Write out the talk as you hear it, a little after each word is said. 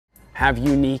have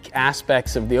unique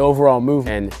aspects of the overall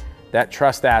movement, and that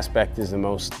trust aspect is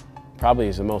probably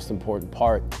the most important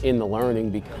part in the learning.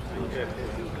 Because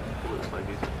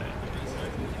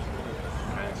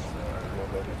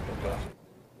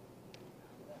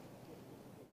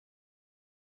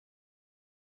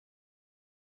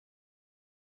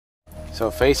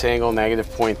so face angle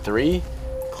 -0.3,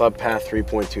 club path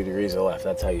 3.2 degrees to the left.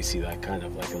 That's how you see that kind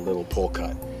of like a little pull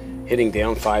cut. Hitting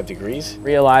down 5 degrees.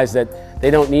 Realize that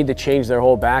they don't need to change their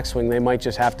whole backswing. They might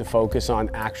just have to focus on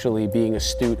actually being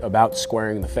astute about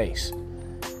squaring the face.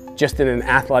 Just in an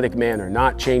athletic manner,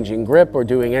 not changing grip or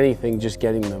doing anything, just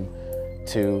getting them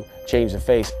to change the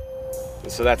face.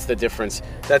 So that's the difference.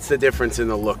 That's the difference in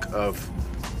the look of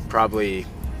probably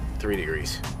 3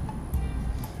 degrees.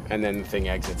 And then the thing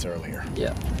exits earlier.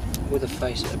 Yeah, with the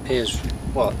face it appears,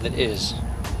 well, it is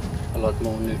a lot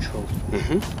more neutral.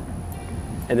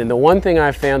 And then the one thing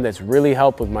I've found that's really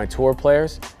helped with my tour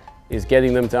players is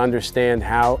getting them to understand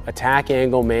how attack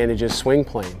angle manages swing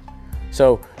plane.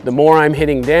 So the more I'm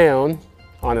hitting down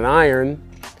on an iron,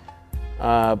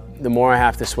 the more I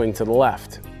have to swing to the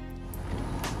left.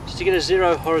 To get a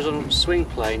zero horizontal swing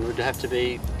plane, would have to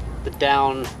be the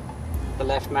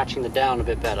left matching the down a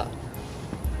bit better.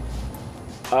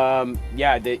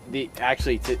 Yeah,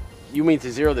 actually, you mean to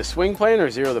zero the swing plane or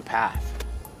zero the path?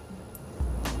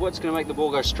 What's going to make the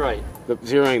ball go straight?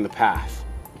 Zeroing the path.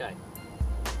 Okay.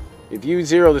 If you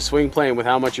zero the swing plane with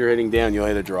how much you're hitting down, you'll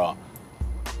hit a draw.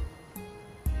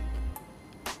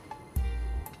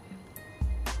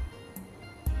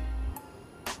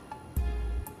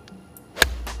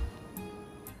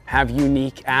 Have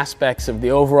unique aspects of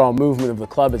the overall movement of the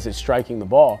club as it's striking the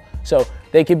ball. So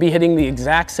they could be hitting the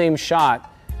exact same shot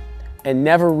and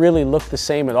never really look the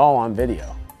same at all on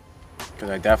video. Because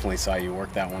I definitely saw you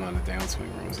work that one on a downswing,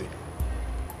 Rosie.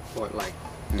 What, like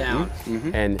down?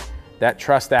 And that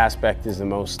trust aspect is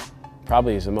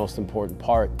probably the most important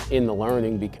part in the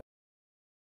learning,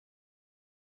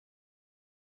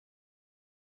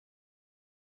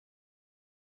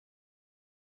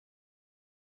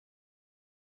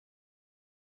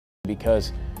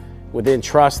 because within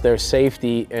trust there's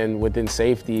safety, and within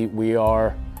safety we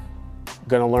are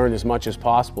going to learn as much as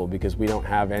possible because we don't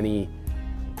have any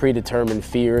predetermined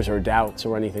fears or doubts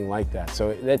or anything like that.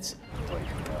 So that's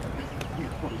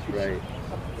right.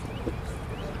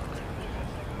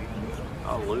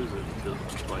 I'll lose it because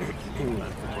like between the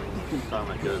time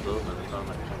it goes up and the time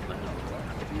it comes down.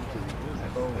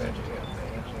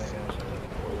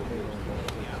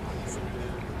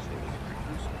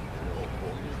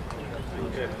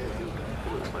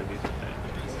 Looks like he's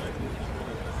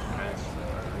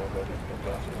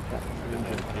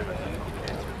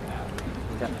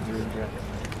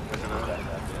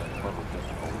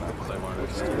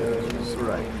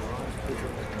right.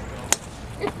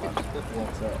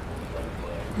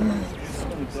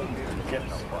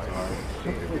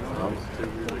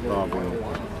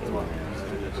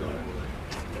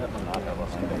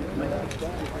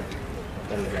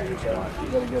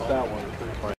 Gotta get that one.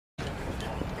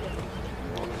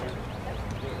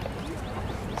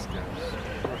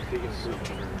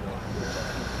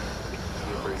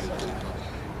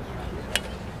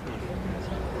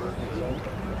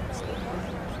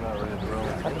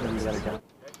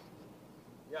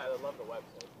 Yeah, I love the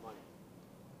website. Money.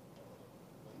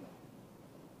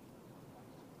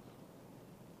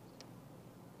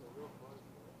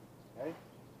 Okay.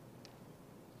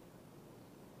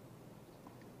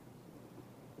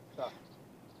 Stuff.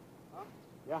 Huh?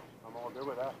 Yeah, I'm all good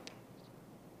with that.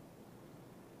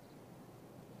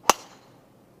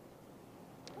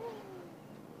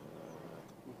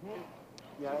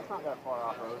 Yeah, it's not that far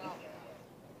off road.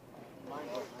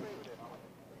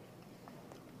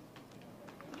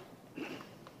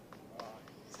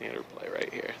 standard play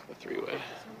right here, the 3-wood.